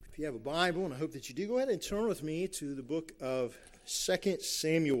you have a Bible, and I hope that you do, go ahead and turn with me to the book of 2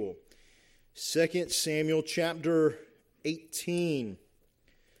 Samuel. 2 Samuel chapter 18.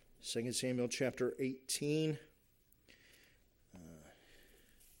 2 Samuel chapter 18.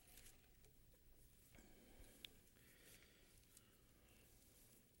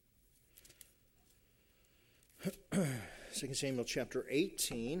 Second Samuel chapter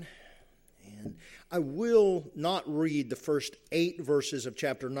 18. And I will not read the first 8 verses of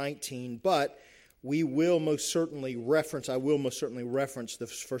chapter 19, but I will most certainly reference the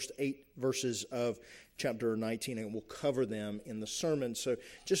first 8 verses of chapter 19, and we'll cover them in the sermon. So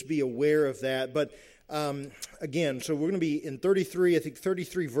just be aware of that. But again, so we're going to be in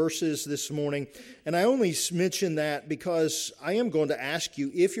 33 verses this morning. And I only mention that because I am going to ask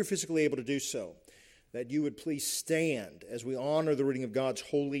you, if you're physically able to do so, that you would please stand as we honor the reading of God's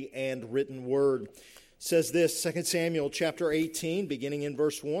holy and written word. It says this, 2 Samuel chapter 18, beginning in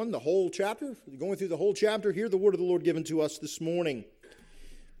verse 1, the whole chapter, going through the whole chapter. Hear the word of the Lord given to us this morning.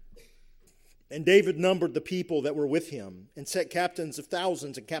 And David numbered the people that were with him, and set captains of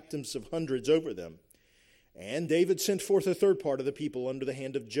thousands and captains of hundreds over them. And David sent forth a third part of the people under the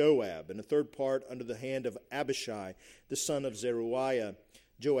hand of Joab, and a third part under the hand of Abishai, the son of Zeruiah,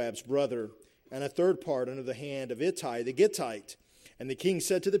 Joab's brother, and a third part under the hand of Ittai the Gittite. And the king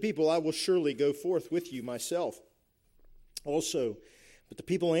said to the people, I will surely go forth with you myself also. But the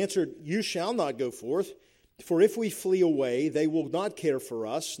people answered, You shall not go forth, for if we flee away, they will not care for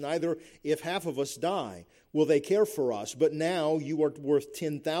us, neither if half of us die will they care for us. But now you are worth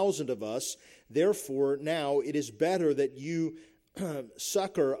 10,000 of us. Therefore now it is better that you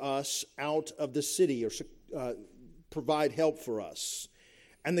succor us out of the city, or provide help for us.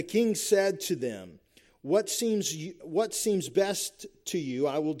 And the king said to them, What seems best to you,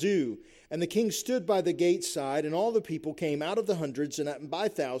 I will do. And the king stood by the gate side, and all the people came out of the hundreds and by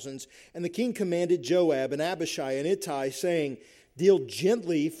thousands. And the king commanded Joab and Abishai and Ittai, saying, Deal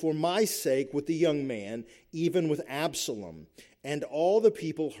gently for my sake with the young man, even with Absalom. And all the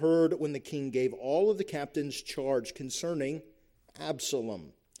people heard when the king gave all of the captains charge concerning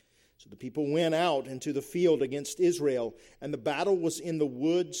Absalom. So the people went out into the field against Israel, and the battle was in the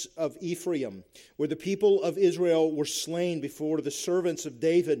woods of Ephraim, where the people of Israel were slain before the servants of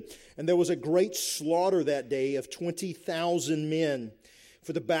David. And there was a great slaughter that day of 20,000 men.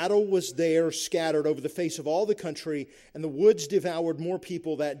 For the battle was there scattered over the face of all the country, and the woods devoured more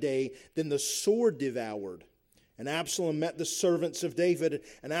people that day than the sword devoured. And Absalom met the servants of David,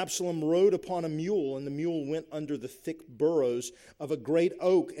 and Absalom rode upon a mule, and the mule went under the thick burrows of a great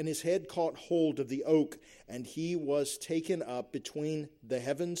oak, and his head caught hold of the oak, and he was taken up between the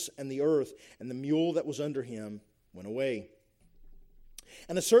heavens and the earth, and the mule that was under him went away.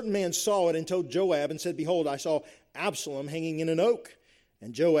 And a certain man saw it and told Joab and said, Behold, I saw Absalom hanging in an oak.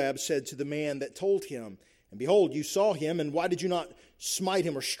 And Joab said to the man that told him, And behold, you saw him, and why did you not smite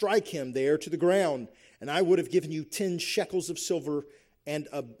him or strike him there to the ground? And I would have given you 10 shekels of silver and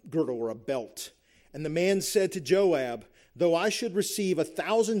a girdle or a belt. And the man said to Joab, Though I should receive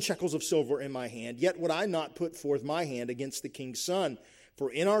 1,000 shekels of silver in my hand, yet would I not put forth my hand against the king's son. For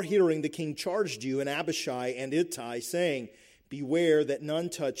in our hearing the king charged you and Abishai and Ittai, saying, Beware that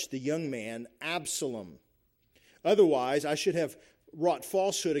none touch the young man Absalom. Otherwise I should have wrought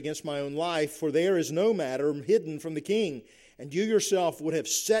falsehood against my own life, for there is no matter hidden from the king, and you yourself would have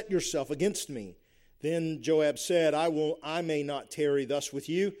set yourself against me. Then Joab said, I may not tarry thus with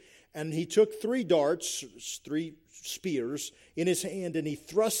you. And he took 3 darts, 3 spears, in his hand, and he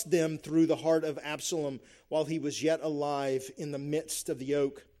thrust them through the heart of Absalom while he was yet alive in the midst of the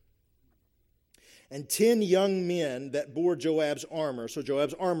oak. And 10 young men that bore Joab's armor, so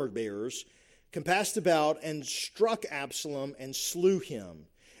Joab's armor bearers, compassed about and struck Absalom and slew him.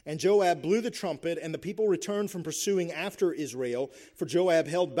 And Joab blew the trumpet, and the people returned from pursuing after Israel, for Joab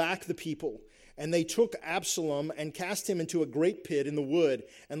held back the people. And they took Absalom and cast him into a great pit in the wood,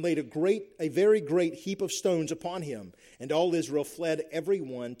 and laid a very great heap of stones upon him. And all Israel fled every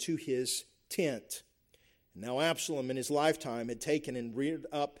one to his tent. And now Absalom in his lifetime had taken and reared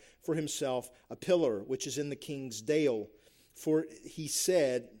up for himself a pillar which is in the king's dale. For he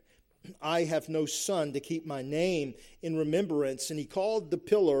said, I have no son to keep my name in remembrance. And he called the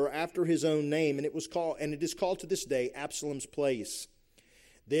pillar after his own name, and it is called to this day Absalom's place.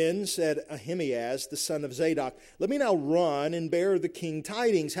 Then said Ahimaaz, the son of Zadok, Let me now run and bear the king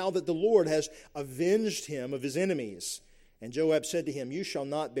tidings, how that the Lord has avenged him of his enemies. And Joab said to him, You shall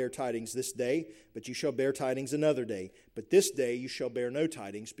not bear tidings this day, but you shall bear tidings another day. But this day you shall bear no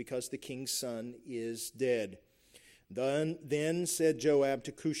tidings, because the king's son is dead. Then said Joab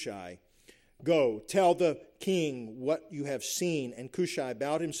to Cushai, Go, tell the king what you have seen. And Cushai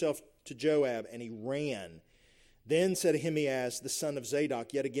bowed himself to Joab, and he ran. Then said Ahimaaz, the son of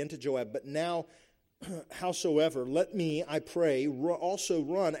Zadok, yet again to Joab, but now, howsoever, let me, I pray, also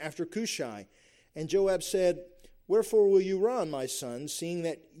run after Cushai. And Joab said, Wherefore will you run, my son, seeing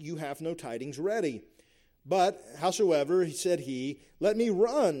that you have no tidings ready? But, howsoever, said he, let me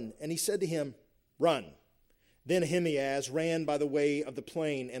run. And he said to him, Run. Then Ahimaaz ran by the way of the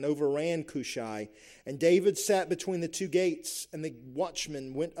plain and overran Cushai. And David sat between the two gates, and the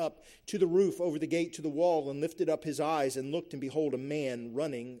watchman went up to the roof over the gate to the wall and lifted up his eyes and looked, and behold, a man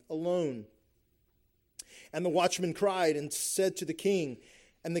running alone. And the watchman cried and said to the king,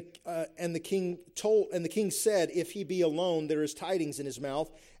 and the king said, If he be alone, there is tidings in his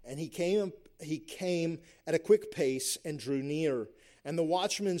mouth. And he came at a quick pace and drew near. And the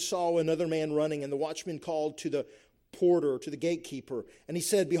watchman saw another man running, and the watchman called to the porter, to the gatekeeper. And he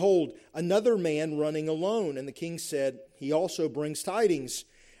said, Behold, another man running alone. And the king said, He also brings tidings.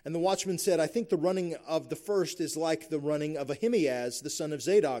 And the watchman said, I think the running of the first is like the running of Ahimaaz, the son of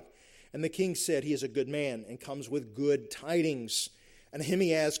Zadok. And the king said, He is a good man, and comes with good tidings. And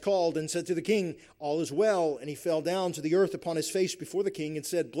Ahimaaz called and said to the king, All is well. And he fell down to the earth upon his face before the king, and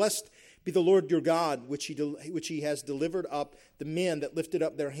said, Blessed be the Lord your God, which he has delivered up the men that lifted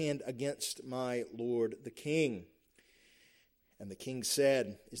up their hand against my lord the king. And the king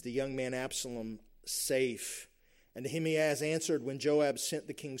said, Is the young man Absalom safe? And Ahimaaz answered, When Joab sent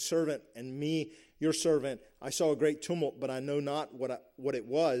the king's servant and me, your servant, I saw a great tumult, but I know not what it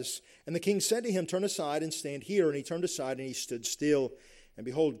was. And the king said to him, Turn aside and stand here. And he turned aside and he stood still. And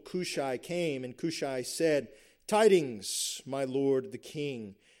behold, Cushai came, and Cushai said, Tidings, my lord the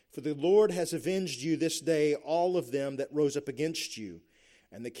king. For the Lord has avenged you this day all of them that rose up against you.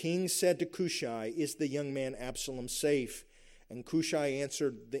 And the king said to Cushai, Is the young man Absalom safe? And Cushai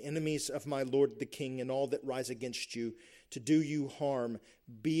answered, The enemies of my lord the king and all that rise against you to do you harm,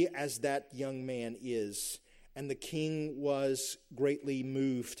 be as that young man is. And the king was greatly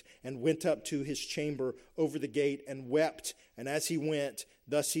moved, and went up to his chamber over the gate, and wept. And as he went,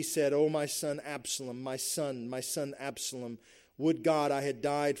 thus he said, O my son Absalom, my son Absalom, would God I had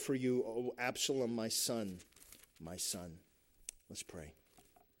died for you, O Absalom, my son, my son. Let's pray.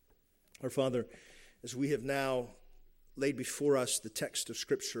 Our Father, as we have now laid before us the text of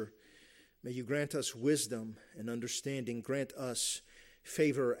Scripture, may you grant us wisdom and understanding. Grant us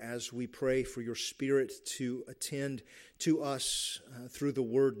favor as we pray for your Spirit to attend to us through the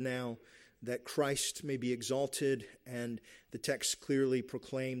Word now, that Christ may be exalted and the text clearly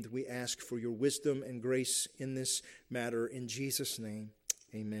proclaimed. We ask for your wisdom and grace in this matter. In Jesus' name,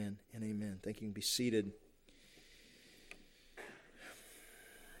 amen and amen. Thank you. And be seated.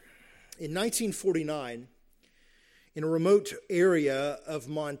 In 1949, in a remote area of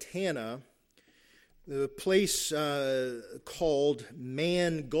Montana, the place called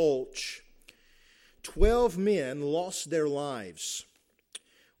Man Gulch, 12 men lost their lives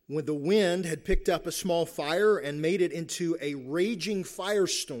when the wind had picked up a small fire and made it into a raging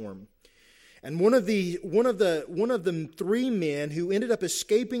firestorm. And one of the three men who ended up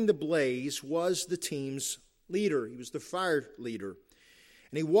escaping the blaze was the team's leader. He was the fire leader.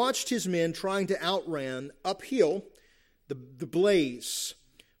 And he watched his men trying to outrun uphill the blaze.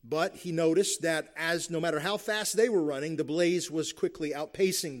 But he noticed that as no matter how fast they were running, the blaze was quickly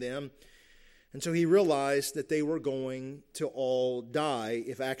outpacing them. And so he realized that they were going to all die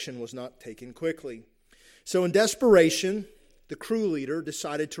if action was not taken quickly. So in desperation, the crew leader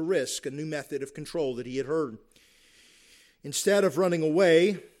decided to risk a new method of control that he had heard. Instead of running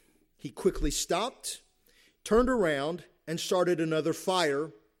away, he quickly stopped, turned around, and started another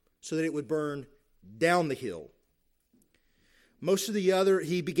fire so that it would burn down the hill.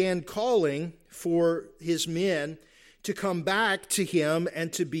 He began calling for his men to come back to him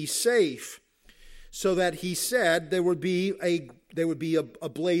and to be safe, so that he said there would be a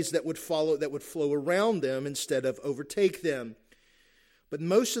blaze that would flow around them instead of overtake them. But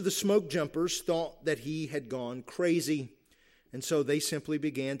most of the smoke jumpers thought that he had gone crazy, and so they simply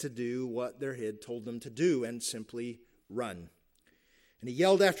began to do what their head told them to do and simply run. And he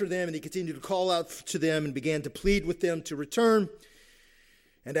yelled after them, and he continued to call out to them and began to plead with them to return.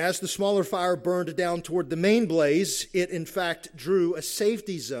 And as the smaller fire burned down toward the main blaze, it in fact drew a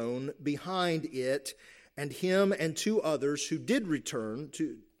safety zone behind it, and him and two others who did return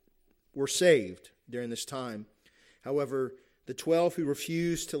were saved during this time. However, the 12 who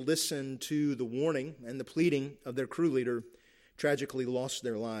refused to listen to the warning and the pleading of their crew leader tragically lost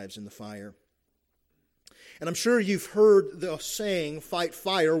their lives in the fire. And I'm sure you've heard the saying, fight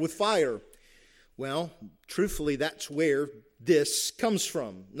fire with fire. Well, truthfully, that's where this comes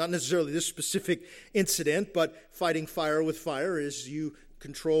from. Not necessarily this specific incident, but fighting fire with fire is you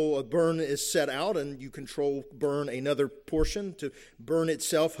control a burn is set out and you burn another portion to burn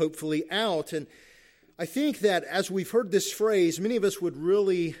itself hopefully out. And I think that as we've heard this phrase, many of us would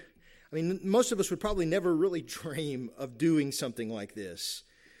most of us would probably never really dream of doing something like this.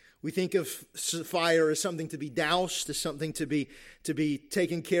 We think of fire as something to be doused, as something to be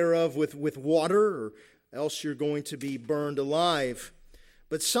taken care of with water, or else you're going to be burned alive.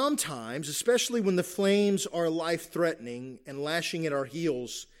 But sometimes, especially when the flames are life-threatening and lashing at our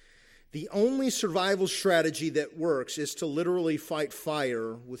heels, the only survival strategy that works is to literally fight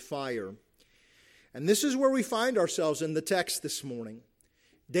fire with fire. And this is where we find ourselves in the text this morning.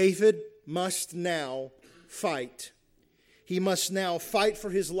 David must now fight. He must now fight for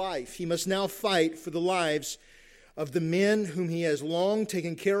his life. He must now fight for the lives of the men whom he has long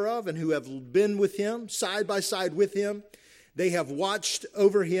taken care of and who have been with him, side by side with him. They have watched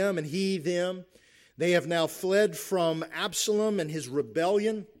over him and he them. They have now fled from Absalom and his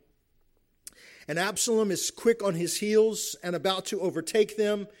rebellion. And Absalom is quick on his heels and about to overtake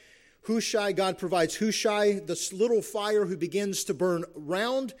them. Hushai, God provides Hushai, this little fire who begins to burn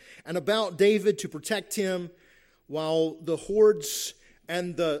round and about David to protect him, while the hordes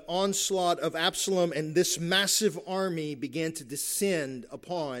and the onslaught of Absalom and this massive army began to descend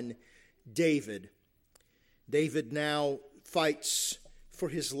upon David. David now fights for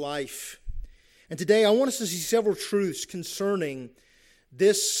his life. And today I want us to see several truths concerning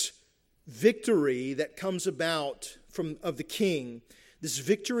this victory that comes about of the king, this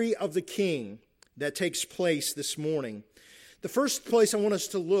victory of the king that takes place this morning. The first place I want us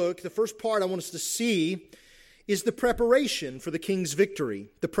to look, the first part I want us to see, is the preparation for the king's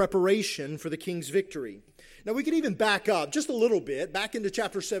victory. The preparation for the king's victory. Now we could even back up just a little bit, back into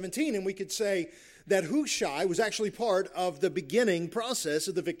chapter 17, and we could say that Hushai was actually part of the beginning process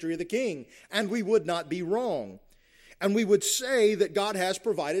of the victory of the king. And we would not be wrong. And we would say that God has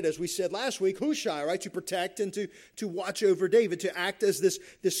provided, as we said last week, Hushai, right, to protect and to watch over David, to act as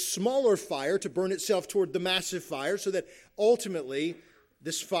this smaller fire to burn itself toward the massive fire, so that ultimately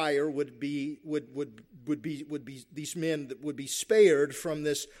this fire would be these men that would be spared from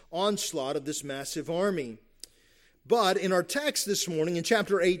this onslaught of this massive army. But in our text this morning, in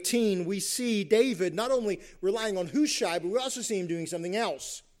chapter 18, we see David not only relying on Hushai, but we also see him doing something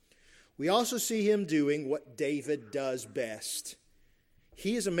else. We also see him doing what David does best.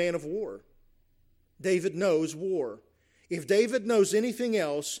 He is a man of war. David knows war. If David knows anything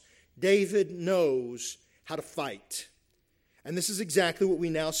else, David knows how to fight. And this is exactly what we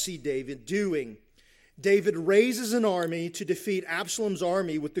now see David doing. David raises an army to defeat Absalom's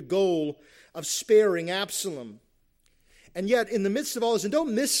army with the goal of sparing Absalom. And yet, in the midst of all this, and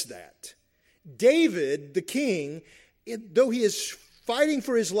don't miss that, David, the king, though he is fighting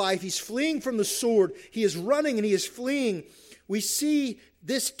for his life, he's fleeing from the sword, he is running and he is fleeing, we see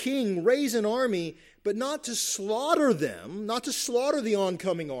this king raise an army, but not to slaughter them, not to slaughter the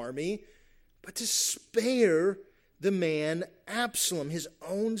oncoming army, but to spare the man Absalom, his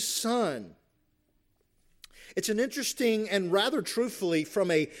own son. It's an interesting and rather truthfully,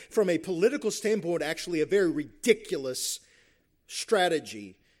 from a political standpoint, actually a very ridiculous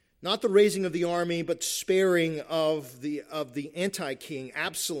strategy. Not the raising of the army, but sparing of the anti-king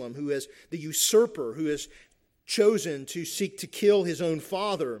Absalom, who is the usurper, who has chosen to seek to kill his own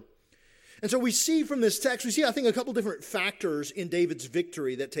father. And so we see from this text, I think, a couple different factors in David's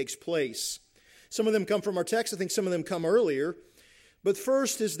victory that takes place. Some of them come from our text. I think some of them come earlier. But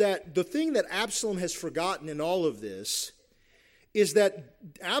first is that the thing that Absalom has forgotten in all of this is that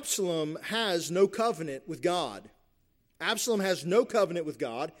Absalom has no covenant with God. Absalom has no covenant with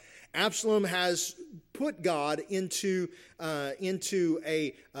God. Absalom has put God into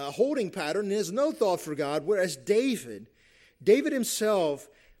a holding pattern and has no thought for God, whereas David himself,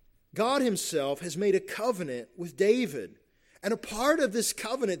 God himself, has made a covenant with David. And a part of this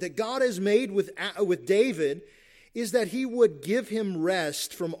covenant that God has made with David is that he would give him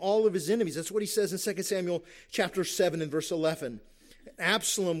rest from all of his enemies. That's what he says in 2 Samuel chapter 7 and verse 11.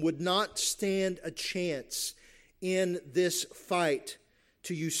 Absalom would not stand a chance in this fight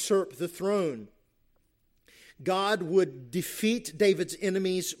to usurp the throne. God would defeat David's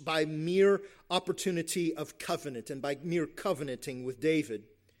enemies by mere opportunity of covenant and by mere covenanting with David.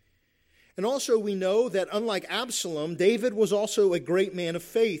 And also we know that unlike Absalom, David was also a great man of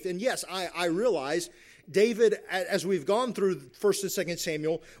faith. And yes, I realize David, as we've gone through 1 and 2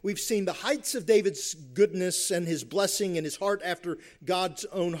 Samuel, we've seen the heights of David's goodness and his blessing and his heart after God's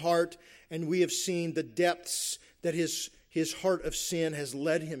own heart. And we have seen the depths that his heart of sin has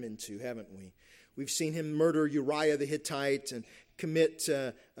led him into, haven't we? We've seen him murder Uriah the Hittite and commit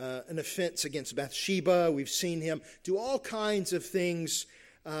an offense against Bathsheba. We've seen him do all kinds of things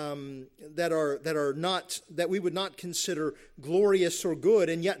that we would not consider glorious or good.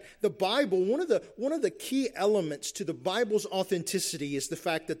 And yet the Bible, one of the key elements to the Bible's authenticity is the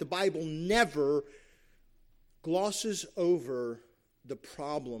fact that the Bible never glosses over the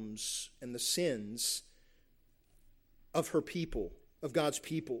problems and the sins of her people, of God's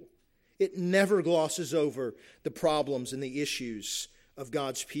people. It never glosses over the problems and the issues of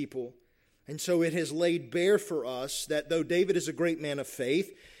God's people. And so it has laid bare for us that though David is a great man of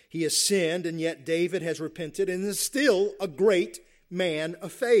faith, he has sinned, and yet David has repented and is still a great man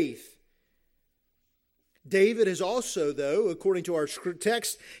of faith. David has also, though, according to our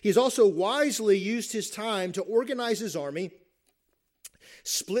text, he has also wisely used his time to organize his army,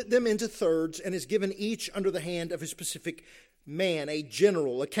 split them into thirds, and has given each under the hand of a specific man, a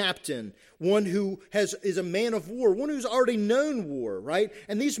general, a captain, one who is a man of war, one who's already known war, right?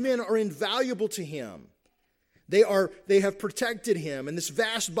 And these men are invaluable to him. They have protected him, and this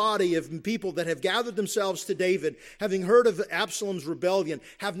vast body of people that have gathered themselves to David, having heard of Absalom's rebellion,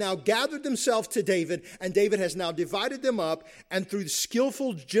 have now gathered themselves to David, and David has now divided them up, and through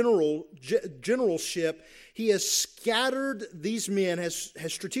skillful generalship, he has scattered these men, has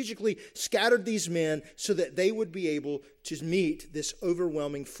strategically scattered these men so that they would be able to meet this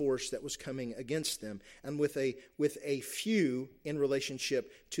overwhelming force that was coming against them. And with a few in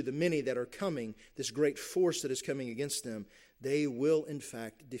relationship to the many that are coming, this great force that is coming against them, they will in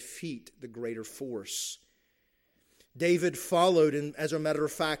fact defeat the greater force. David followed, and as a matter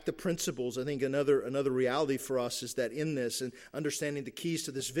of fact, the principles. I think another reality for us is that in this, and understanding the keys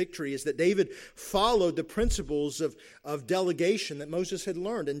to this victory, is that David followed the principles of delegation that Moses had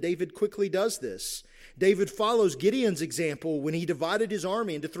learned, and David quickly does this. David follows Gideon's example when he divided his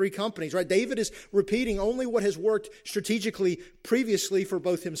army into 3 companies, right? David is repeating only what has worked strategically previously for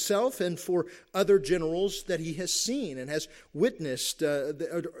both himself and for other generals that he has seen and has witnessed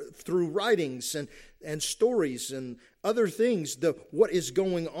through writings and stories and other things, what is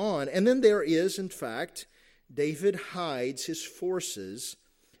going on. And then there is, in fact, David hides his forces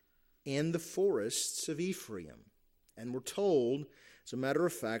in the forests of Ephraim. And we're told, as a matter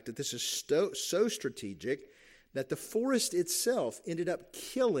of fact, that this is so strategic that the forest itself ended up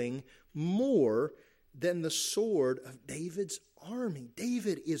killing more than the sword of David's army.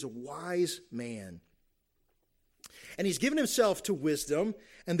 David is a wise man. And he's given himself to wisdom,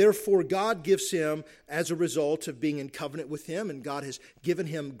 and therefore God gives him, as a result of being in covenant with him, and God has given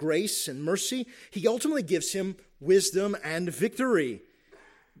him grace and mercy, he ultimately gives him wisdom and victory.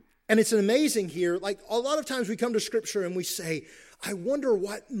 And it's amazing here, like a lot of times we come to Scripture and we say, I wonder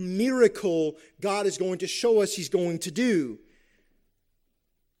what miracle God is going to show us he's going to do.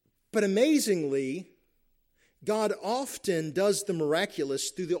 But amazingly, God often does the miraculous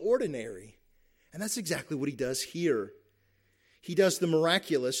through the ordinary. And that's exactly what he does here. He does the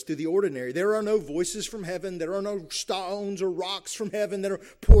miraculous through the ordinary. There are no voices from heaven. There are no stones or rocks from heaven that are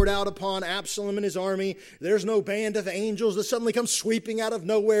poured out upon Absalom and his army. There's no band of angels that suddenly comes sweeping out of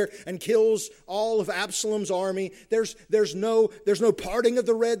nowhere and kills all of Absalom's army. There's no parting of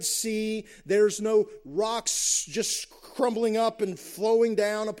the Red Sea. There's no rocks just crumbling up and flowing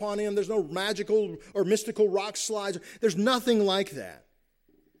down upon him. There's no magical or mystical rock slides. There's nothing like that.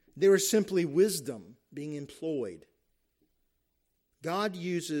 There is simply wisdom being employed. God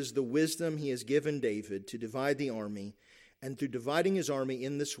uses the wisdom he has given David to divide the army, and through dividing his army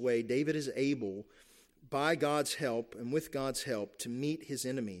in this way, David is able, by God's help and with God's help, to meet his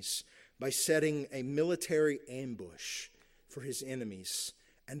enemies by setting a military ambush for his enemies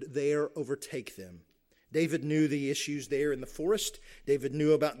and there overtake them. David knew the issues there in the forest. David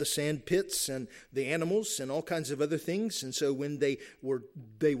knew about the sand pits and the animals and all kinds of other things. And so when they were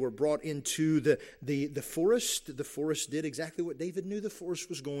brought into the forest did exactly what David knew the forest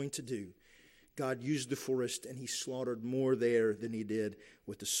was going to do. God used the forest, and he slaughtered more there than he did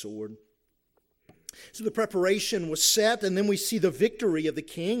with the sword. So the preparation was set, and then we see the victory of the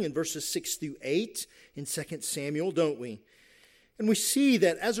king in verses 6 through 8 in 2 Samuel, don't we? And we see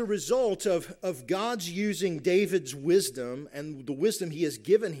that as a result of God's using David's wisdom and the wisdom he has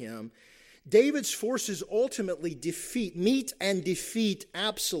given him, David's forces ultimately meet and defeat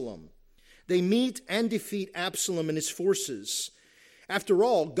Absalom. They meet and defeat Absalom and his forces. After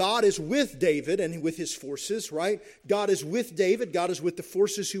all, God is with David and with his forces, right? God is with David. God is with the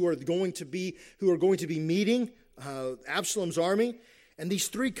forces who are going to be meeting Absalom's army. And these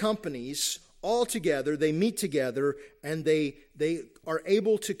 3 companies all together, they meet together, and they are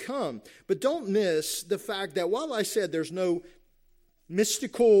able to come. But don't miss the fact that while I said there's no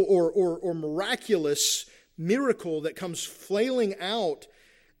mystical or miraculous miracle that comes flailing out,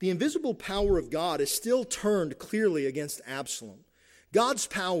 the invisible power of God is still turned clearly against Absalom. God's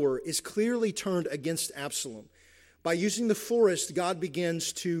power is clearly turned against Absalom. By using the forest, God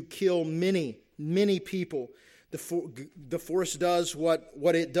begins to kill many, many people. The forest does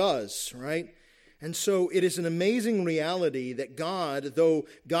what it does, right? And so it is an amazing reality that God, though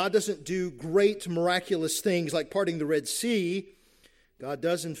God doesn't do great miraculous things like parting the Red Sea, God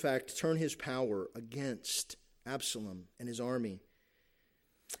does in fact turn his power against Absalom and his army.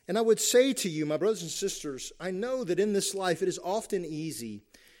 And I would say to you, my brothers and sisters, I know that in this life it is often easy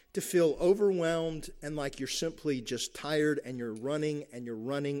to feel overwhelmed and like you're simply just tired and you're running and you're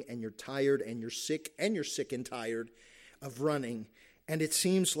running and you're tired and you're sick and tired of running. And it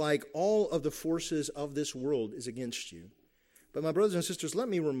seems like all of the forces of this world is against you. But my brothers and sisters, let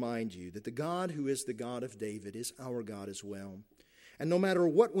me remind you that the God who is the God of David is our God as well. And no matter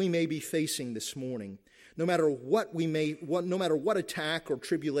what we may be facing this morning, no matter what attack or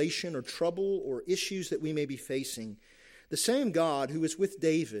tribulation or trouble or issues that we may be facing, the same God who is with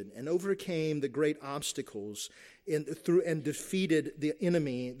David and overcame the great obstacles and defeated the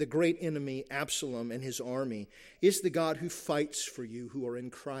enemy, the great enemy Absalom and his army, is the God who fights for you who are in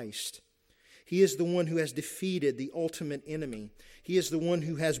Christ. He is the one who has defeated the ultimate enemy. He is the one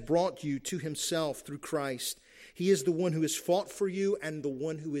who has brought you to himself through Christ. He is the one who has fought for you and the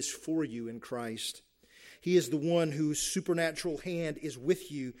one who is for you in Christ. He is the one whose supernatural hand is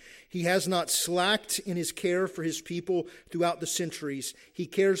with you. He has not slacked in his care for his people throughout the centuries. He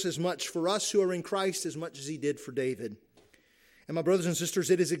cares as much for us who are in Christ as much as he did for David. And my brothers and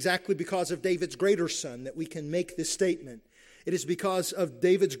sisters, it is exactly because of David's greater son that we can make this statement. It is because of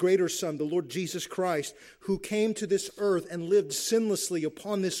David's greater son, the Lord Jesus Christ, who came to this earth and lived sinlessly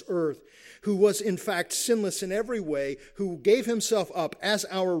upon this earth, who was in fact sinless in every way, who gave himself up as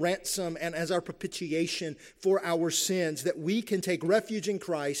our ransom and as our propitiation for our sins, that we can take refuge in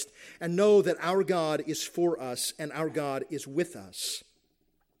Christ and know that our God is for us and our God is with us.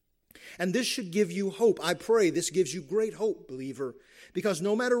 And this should give you hope. I pray this gives you great hope, believer, because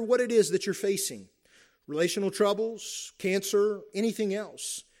no matter what it is that you're facing, relational troubles, cancer, anything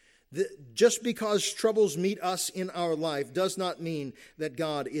else, just because troubles meet us in our life does not mean that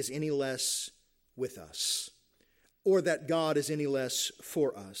God is any less with us or that God is any less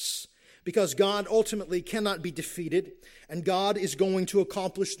for us. Because God ultimately cannot be defeated, and God is going to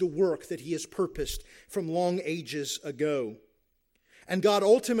accomplish the work that he has purposed from long ages ago. And God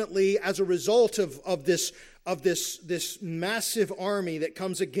ultimately, as a result of this massive army that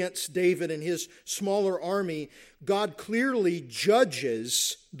comes against David and his smaller army, God clearly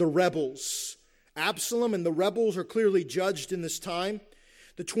judges the rebels. Absalom and the rebels are clearly judged in this time.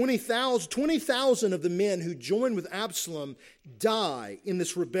 The 20,000 of the men who joined with Absalom die in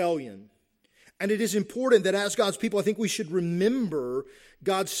this rebellion. And it is important that as God's people, I think we should remember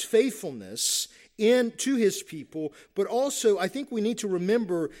God's faithfulness to his people, but also I think we need to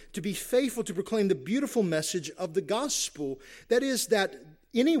remember to be faithful to proclaim the beautiful message of the gospel. That is that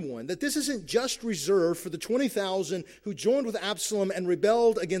this isn't just reserved for the 20,000 who joined with Absalom and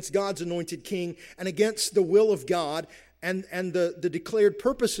rebelled against God's anointed king and against the will of God and the declared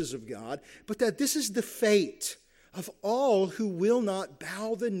purposes of God, but that this is the fate of all who will not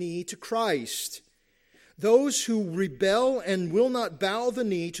bow the knee to Christ. Those who rebel and will not bow the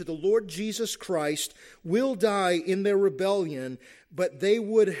knee to the Lord Jesus Christ will die in their rebellion, but they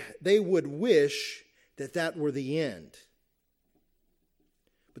would wish that were the end.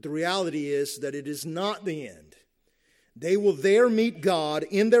 But the reality is that it is not the end. They will there meet God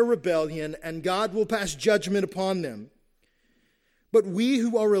in their rebellion, and God will pass judgment upon them. But we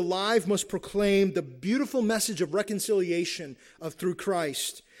who are alive must proclaim the beautiful message of reconciliation through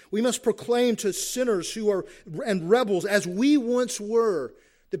Christ. We must proclaim to sinners and rebels, as we once were,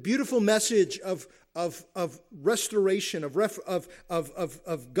 the beautiful message of restoration,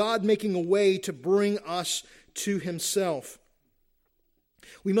 of God making a way to bring us to himself.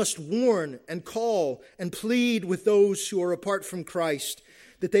 We must warn and call and plead with those who are apart from Christ,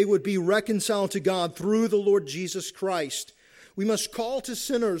 that they would be reconciled to God through the Lord Jesus Christ. We must call to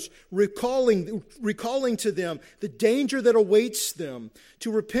sinners, recalling to them the danger that awaits them,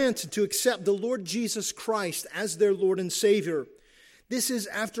 to repent and to accept the Lord Jesus Christ as their Lord and Savior. This is,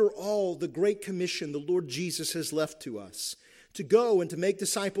 after all, the great commission the Lord Jesus has left to us, to go and to make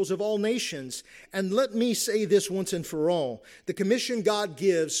disciples of all nations. And let me say this once and for all, the commission God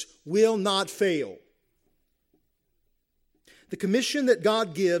gives will not fail. The commission that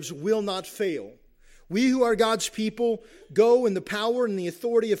God gives will not fail. We who are God's people go in the power and the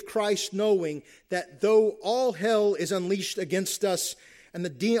authority of Christ, knowing that though all hell is unleashed against us and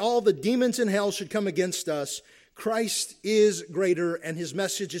all the demons in hell should come against us, Christ is greater, and his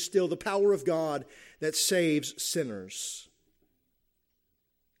message is still the power of God that saves sinners.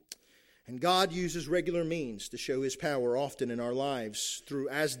 And God uses regular means to show his power often in our lives,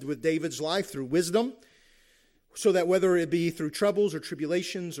 as with David's life, through wisdom, so that whether it be through troubles or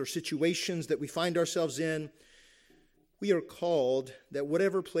tribulations or situations that we find ourselves in, we are called that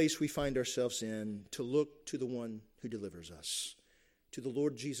whatever place we find ourselves in, to look to the one who delivers us, to the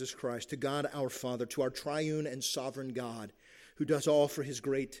Lord Jesus Christ, to God our Father, to our triune and sovereign God, who does all for his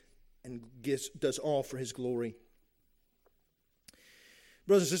great and does all for his glory.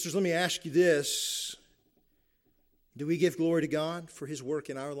 Brothers and sisters, let me ask you this. Do we give glory to God for his work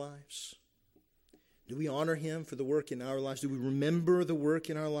in our lives? Do we honor him for the work in our lives? Do we remember the work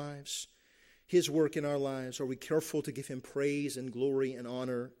in our lives? His work in our lives? Are we careful to give him praise and glory and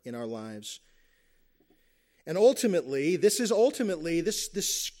honor in our lives? And ultimately, this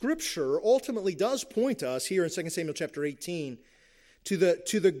scripture ultimately does point us here in 2 Samuel chapter 18 to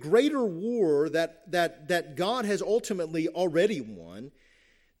the greater war that God has ultimately already won,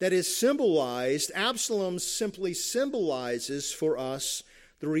 that is symbolized. Absalom simply symbolizes for us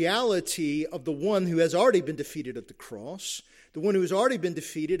the reality of the one who has already been defeated at the cross, the one who has already been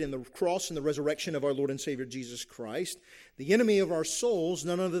defeated in the cross and the resurrection of our Lord and Savior Jesus Christ, the enemy of our souls,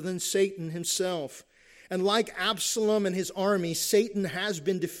 none other than Satan himself. And like Absalom and his army, Satan has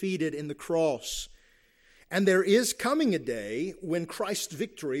been defeated in the cross. And there is coming a day when Christ's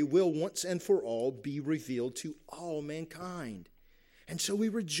victory will once and for all be revealed to all mankind. And so we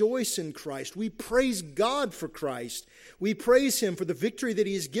rejoice in Christ. We praise God for Christ. We praise him for the victory that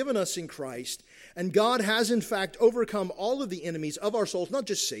he has given us in Christ. And God has in fact overcome all of the enemies of our souls, not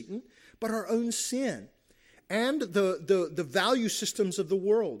just Satan, but our own sin and the value systems of the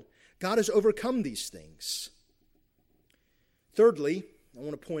world. God has overcome these things. Thirdly, I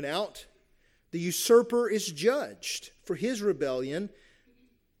want to point out, the usurper is judged for his rebellion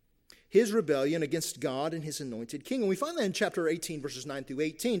against God and his anointed king. And we find that in chapter 18, verses 9 through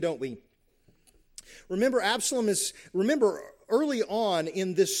 18, don't we? Remember early on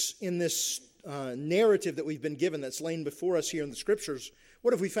in this narrative that we've been given that's laid before us here in the scriptures,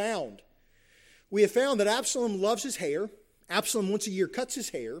 what have we found? We have found that Absalom loves his hair. Absalom once a year cuts his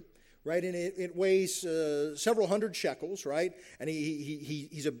hair, right? And it weighs several hundred shekels, right? And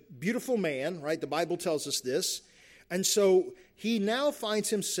he's a beautiful man, right? The Bible tells us this. And so he now finds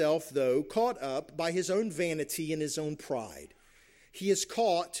himself, though, caught up by his own vanity and his own pride. He is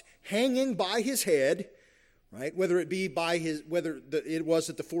caught hanging by his head, right? Whether it was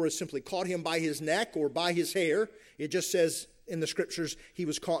that the forest simply caught him by his neck or by his hair. It just says in the scriptures he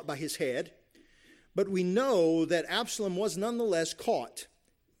was caught by his head. But we know that Absalom was nonetheless caught.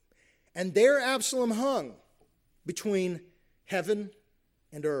 And there Absalom hung between heaven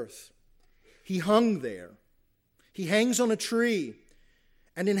and earth. He hung there. He hangs on a tree.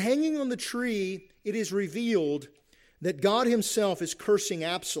 And in hanging on the tree, it is revealed that God himself is cursing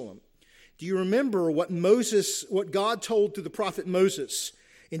Absalom. Do you remember what God told through the prophet Moses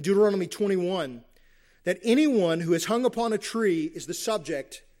in Deuteronomy 21? That anyone who is hung upon a tree is the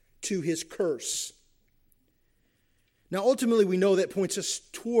subject to his curse. Now, ultimately, we know that points us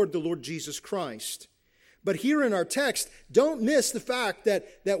toward the Lord Jesus Christ. But here in our text, don't miss the fact that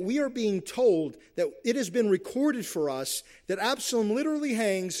we are being told that it has been recorded for us that Absalom literally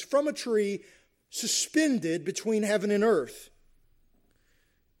hangs from a tree suspended between heaven and earth.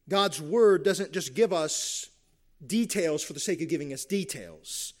 God's word doesn't just give us details for the sake of giving us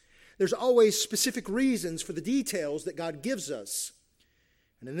details. There's always specific reasons for the details that God gives us.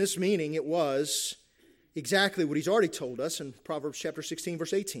 And in this meaning, it was exactly what he's already told us in Proverbs chapter 16,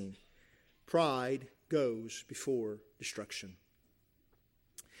 verse 18. Pride goes before destruction.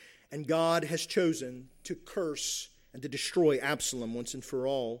 And God has chosen to curse and to destroy Absalom once and for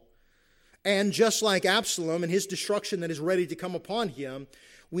all. And just like Absalom and his destruction that is ready to come upon him,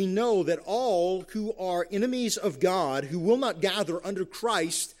 we know that all who are enemies of God, who will not gather under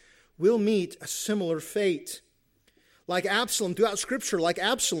Christ, will meet a similar fate. Like Absalom, throughout Scripture, like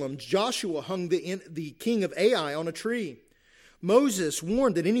Absalom, Joshua hung the king of Ai on a tree. Moses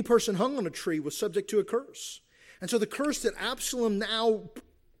warned that any person hung on a tree was subject to a curse. And so the curse that Absalom now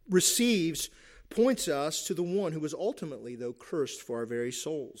receives points us to the one who was ultimately, though, cursed for our very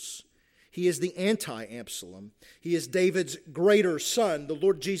souls. He is the anti-Absalom. He is David's greater son, the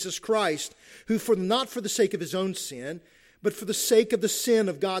Lord Jesus Christ, who not for the sake of his own sin, but for the sake of the sin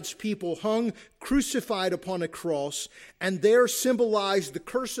of God's people, hung crucified upon a cross, and there symbolized the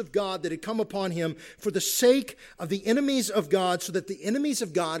curse of God that had come upon him for the sake of the enemies of God, so that the enemies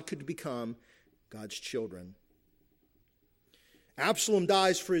of God could become God's children. Absalom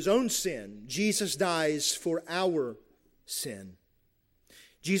dies for his own sin. Jesus dies for our sin.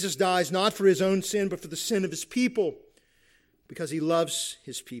 Jesus dies not for his own sin, but for the sin of his people, because he loves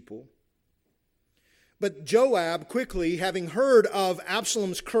his people. But Joab quickly, having heard of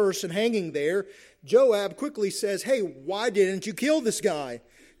Absalom's curse and hanging there, Joab quickly says, hey, why didn't you kill this guy?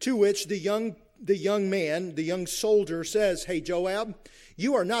 To which the young soldier says, hey, Joab,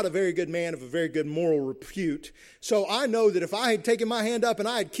 you are not a very good man of a very good moral repute. So I know that if I had taken my hand up and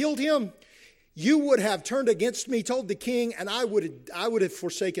I had killed him, you would have turned against me, told the king, and I would have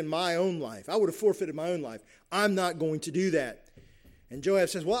forsaken my own life. I would have forfeited my own life. I'm not going to do that. And Joab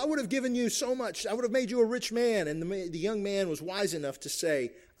says, well, I would have given you so much. I would have made you a rich man. And the young man was wise enough to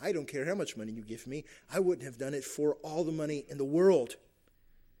say, I don't care how much money you give me. I wouldn't have done it for all the money in the world.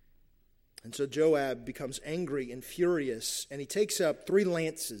 And so Joab becomes angry and furious, and he takes up 3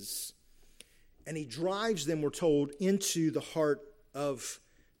 lances, and he drives them, we're told, into the heart of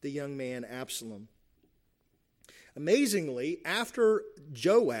the young man Absalom. Amazingly, after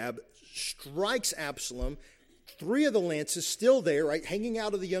Joab strikes Absalom, 3 of the lances still there, right, hanging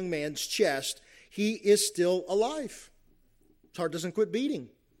out of the young man's chest, he is still alive. His heart doesn't quit beating.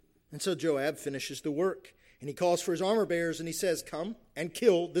 And so Joab finishes the work. And he calls for his armor bearers and he says, come and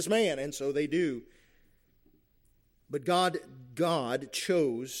kill this man. And so they do. But God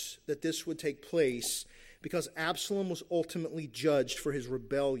chose that this would take place because Absalom was ultimately judged for his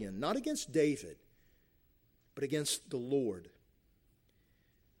rebellion, not against David, but against the Lord.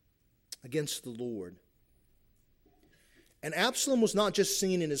 Against the Lord. And Absalom was not just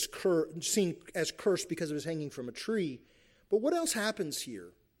seen as cursed because of his hanging from a tree, but what else happens here?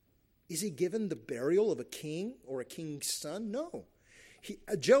 Is he given the burial of a king or a king's son? No.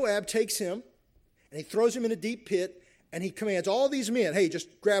 Joab takes him and he throws him in a deep pit and he commands all these men, hey,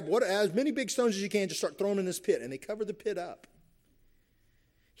 just grab as many big stones as you can, just start throwing in this pit. And they cover the pit up.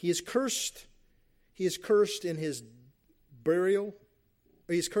 He is cursed. He is cursed in his burial.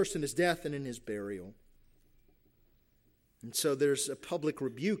 Or he is cursed in his death and in his burial. And so there's a public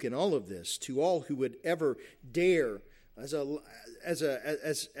rebuke in all of this to all who would ever dare,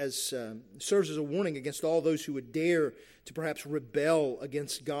 serves as a warning against all those who would dare to perhaps rebel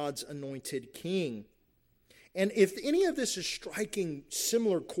against God's anointed king. And if any of this is striking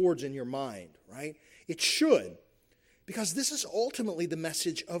similar chords in your mind, right, it should, because this is ultimately the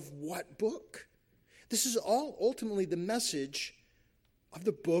message of what book? This is all ultimately the message of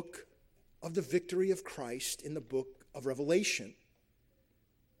the book of the victory of Christ in the book of Revelation.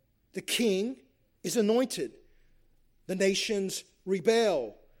 The king is anointed. The nations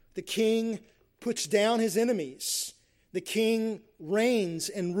rebel. The king puts down his enemies. The king reigns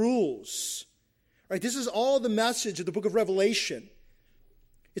and rules. Right? This is all the message of the book of Revelation.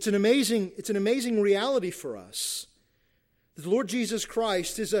 It's an amazing reality for us. The Lord Jesus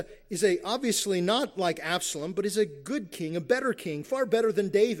Christ is obviously not like Absalom, but is a good king, a better king, far better than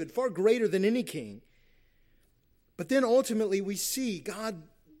David, far greater than any king. But then ultimately we see God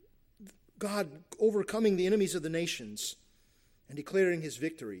overcoming the enemies of the nations and declaring his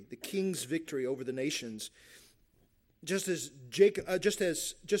victory, the king's victory over the nations. Just as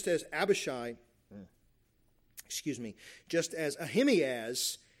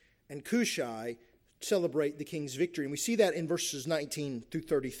Ahimaaz and Cushai celebrate the king's victory. And we see that in verses 19 through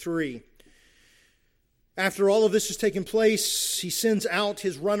 33. After all of this has taken place, he sends out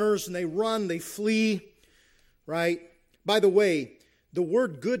his runners and they run, they flee, right? By the way, the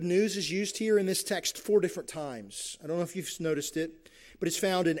word good news is used here in this text 4 different times. I don't know if you've noticed it, but it's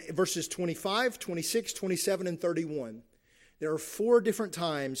found in verses 25, 26, 27, and 31. There are 4 different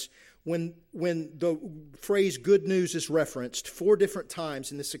times when the phrase good news is referenced, 4 different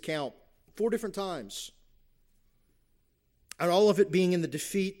times in this account. 4 different times. And all of it being in the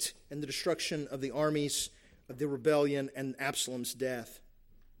defeat and the destruction of the armies of the rebellion and Absalom's death.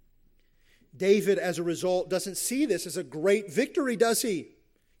 David, as a result, doesn't see this as a great victory, does he?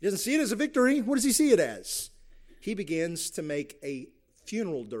 He doesn't see it as a victory. What does he see it as? He begins to make a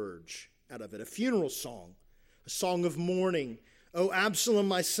funeral dirge out of it, a funeral song, a song of mourning. Oh, Absalom,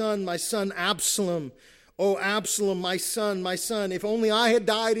 my son, Absalom. Oh, Absalom, my son, if only I had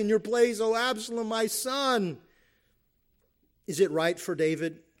died in your place. Oh, Absalom, my son. Is it right for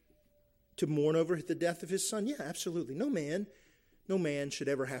David to mourn over the death of his son? Yeah, absolutely. No man should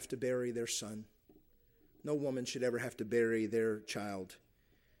ever have to bury their son. No woman should ever have to bury their child.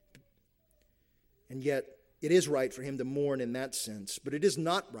 And yet, It is right for him to mourn in that sense, but it is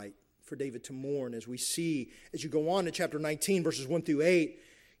not right for David to mourn, as we see as you go on to chapter 19, verses 1 through 8.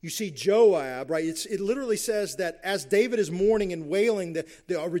 You see Joab, right? It literally says that as David is mourning and wailing,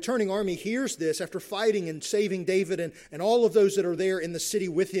 the returning army hears this after fighting and saving David and all of those that are there in the city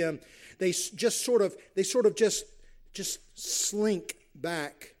with him. They just sort of slink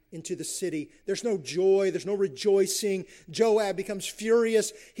back into the city. There's no joy. There's no rejoicing. Joab becomes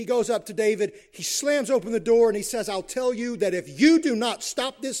furious. He goes up to David. He slams open the door and he says, I'll tell you that if you do not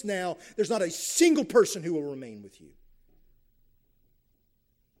stop this now, there's not a single person who will remain with you.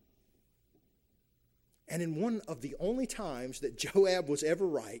 And in one of the only times that Joab was ever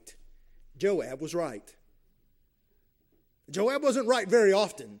right, Joab was right. Joab wasn't right very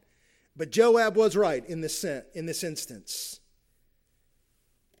often, but Joab was right in this instance.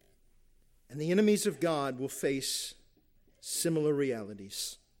 And the enemies of God will face similar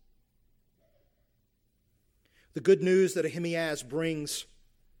realities. The good news that Ahimaaz brings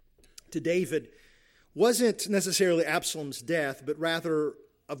to David wasn't necessarily Absalom's death, but rather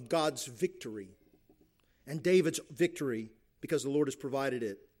of God's victory. And David's victory, because the Lord has provided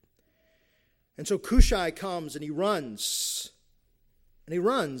it. And so Cushai comes and he runs. And he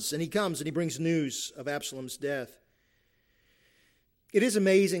runs and he comes and he brings news of Absalom's death. It is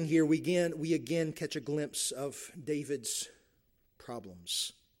amazing here, we again catch a glimpse of David's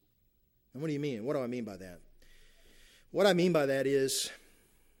problems. And what do you mean? What do I mean by that? What I mean by that is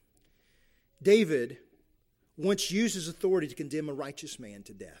David once used his authority to condemn a righteous man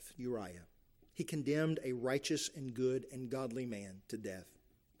to death, Uriah. He condemned a righteous and good and godly man to death,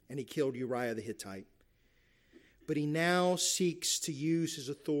 and he killed Uriah the Hittite. But he now seeks to use his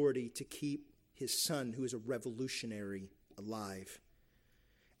authority to keep his son, who is a revolutionary, alive,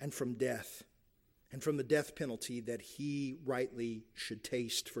 and from death, and from the death penalty that he rightly should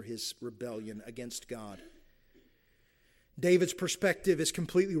taste for his rebellion against God. David's perspective is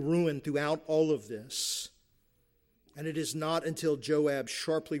completely ruined throughout all of this, and it is not until Joab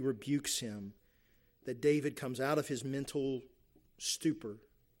sharply rebukes him that David comes out of his mental stupor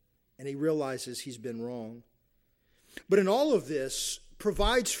and he realizes he's been wrong. But in all of this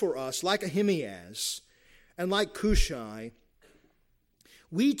provides for us, like Ahimaaz and like Cushai,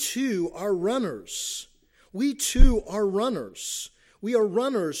 we too are runners. We too are runners. We are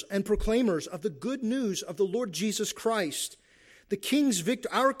runners and proclaimers of the good news of the Lord Jesus Christ.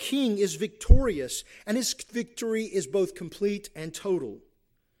 Our King is victorious, and his victory is both complete and total.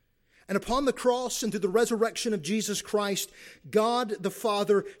 And upon the cross and through the resurrection of Jesus Christ, God the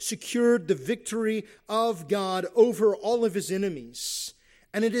Father secured the victory of God over all of his enemies.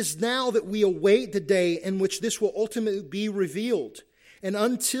 And it is now that we await the day in which this will ultimately be revealed. And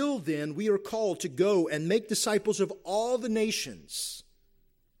until then, we are called to go and make disciples of all the nations.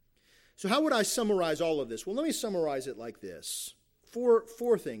 So how would I summarize all of this? Well, let me summarize it like this.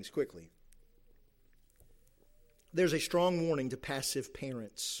 Four things quickly. There's a strong warning to passive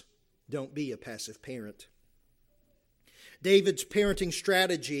parents. Don't be a passive parent. David's parenting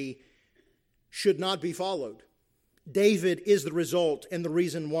strategy should not be followed. David is the result and the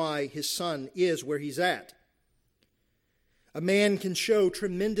reason why his son is where he's at. A man can show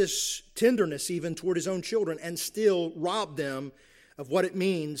tremendous tenderness even toward his own children and still rob them of what it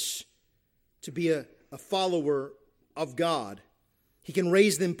means to be a follower of God. He can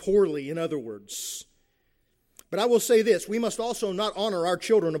raise them poorly, in other words. But I will say this, we must also not honor our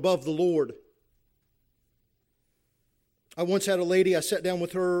children above the Lord. I once had a lady, I sat down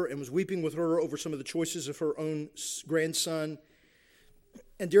with her and was weeping with her over some of the choices of her own grandson.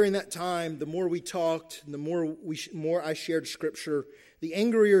 And during that time, the more we talked, the more I shared Scripture, the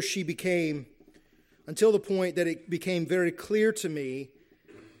angrier she became, until the point that it became very clear to me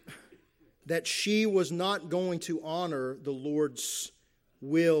that she was not going to honor the Lord's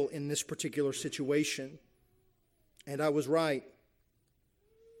will in this particular situation. And I was right.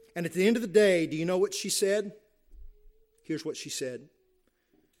 And at the end of the day, do you know what she said? Here's what she said.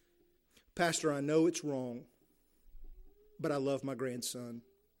 Pastor, I know it's wrong, but I love my grandson.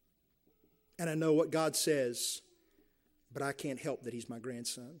 And I know what God says, but I can't help that he's my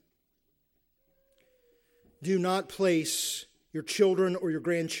grandson. Do not place your children or your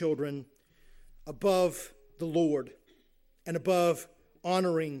grandchildren above the Lord and above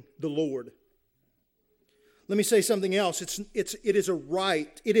honoring the Lord. Let me say something else. It is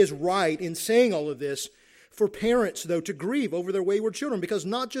right in saying all of this for parents, though, to grieve over their wayward children, because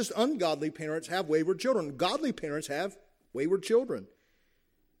not just ungodly parents have wayward children. Godly parents have wayward children.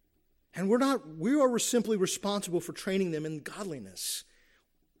 And we are simply responsible for training them in godliness.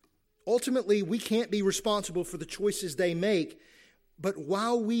 Ultimately, we can't be responsible for the choices they make, But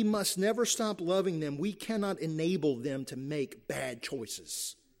while we must never stop loving them, we cannot enable them to make bad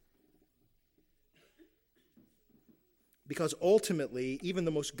choices. Because ultimately, even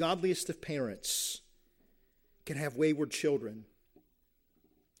the most godliest of parents can have wayward children.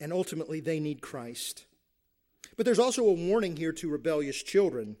 And ultimately, they need Christ. But there's also a warning here to rebellious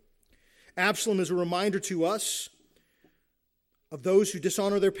children. Absalom is a reminder to us of those who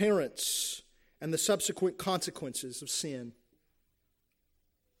dishonor their parents and the subsequent consequences of sin.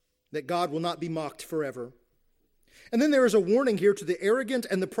 That God will not be mocked forever. And then there is a warning here to the arrogant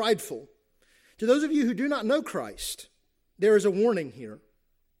and the prideful. To those of you who do not know Christ, there is a warning here.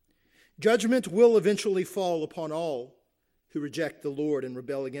 Judgment will eventually fall upon all who reject the Lord and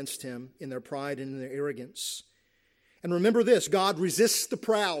rebel against Him in their pride and in their arrogance. And remember this, God resists the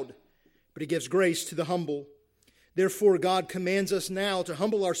proud, but He gives grace to the humble. Therefore, God commands us now to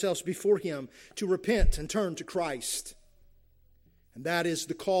humble ourselves before Him, to repent and turn to Christ. And that is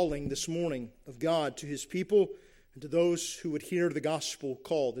the calling this morning of God to His people and to those who would hear the gospel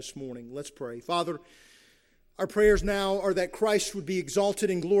call this morning. Let's pray. Father, our prayers now are that Christ would be exalted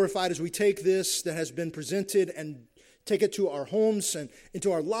and glorified as we take this that has been presented and take it to our homes and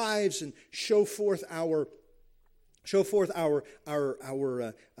into our lives and show forth our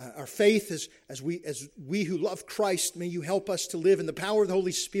faith as we who love Christ. May you help us to live in the power of the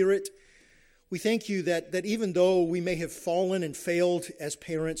Holy Spirit. We thank you that even though we may have fallen and failed as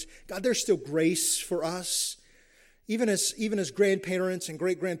parents, God, there's still grace for us. Even as grandparents and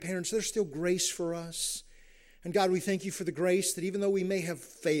great-grandparents, there's still grace for us. And God, we thank you for the grace that even though we may have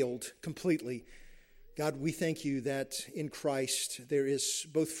failed completely, God, we thank you that in Christ there is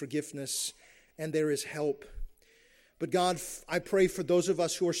both forgiveness and there is help. But God, I pray for those of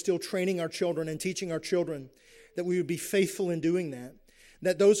us who are still training our children and teaching our children that we would be faithful in doing that.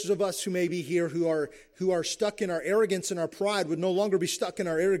 That those of us who may be here who are stuck in our arrogance and our pride would no longer be stuck in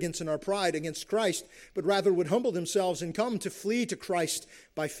our arrogance and our pride against Christ, but rather would humble themselves and come to flee to Christ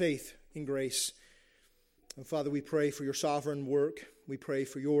by faith in grace. And Father, we pray for your sovereign work. We pray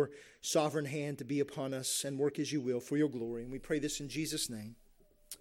for your sovereign hand to be upon us and work as you will for your glory. And we pray this in Jesus' name.